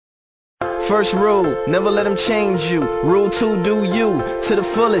First rule, never let them change you. Rule 2, do you to the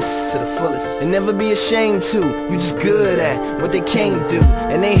fullest, and never be ashamed to. You just good at what they can't do,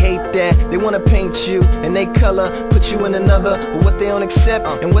 and they hate that. They wanna paint you, and they color, put you in another. But what they don't accept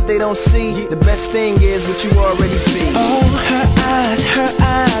and what they don't see, the best thing is what you already be. Oh, her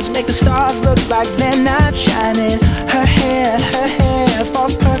eyes make the stars look like they're not shining. Her hair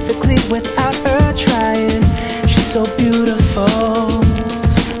falls perfectly without her trying. She's so beautiful,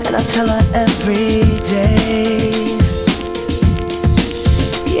 and I tell her every day.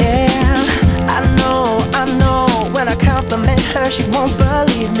 Yeah, I know, when I compliment her she won't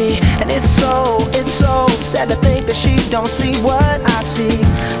believe me. And it's so sad to think that she don't see what I see.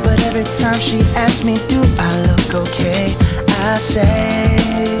 But every time she asks me, do I look okay, I say,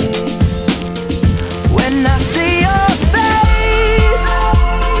 when I see your face,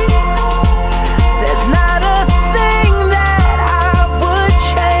 there's not a thing that I would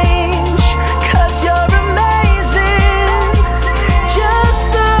change. 'Cause you're amazing, just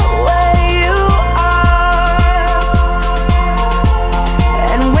the way you are.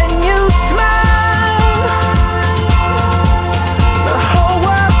 And when you smile, the whole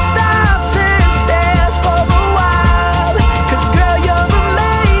world stops and stares for a while. 'Cause girl, you're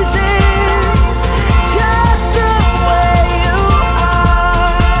amazing, just the way you are.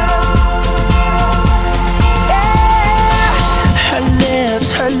 Yeah.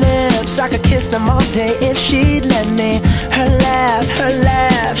 Her lips, I could kiss them all day if she'd let me. Her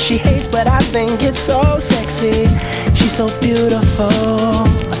laugh, she hates but I think it's so sexy. She's so beautiful,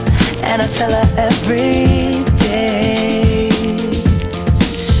 and I tell her every day.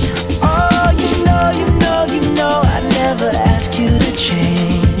 Oh, you know, I never ask you to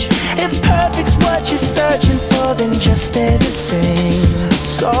change. If perfect's what you're searching for, then just stay the same.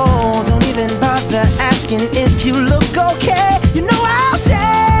 So don't even bother asking if you look okay. You know I'll say,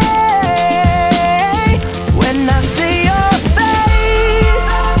 when I see your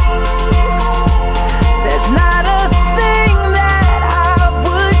face, there's not a thing that I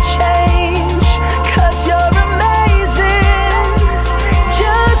would change. 'Cause you're amazing,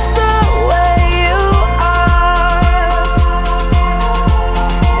 just the way you are.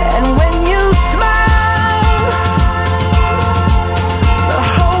 And when you smile, the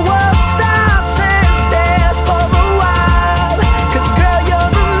whole world stops and stares for a while. 'Cause girl,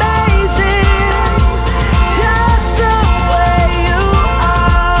 you're amazing, just the way you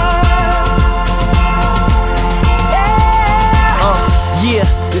are. Yeah,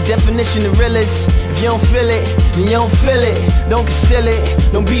 the definition of real is, if you don't feel it, then you don't feel it. Don't conceal it,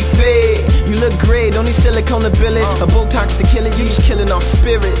 don't be fake. You look great, don't need silicone to bill it, or Botox to kill it. You just killing off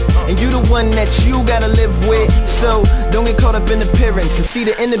spirit, and you the one that you gotta live with. So don't get caught up in appearance, and see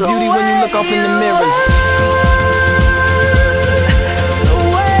the inner beauty when you look off in the mirrors.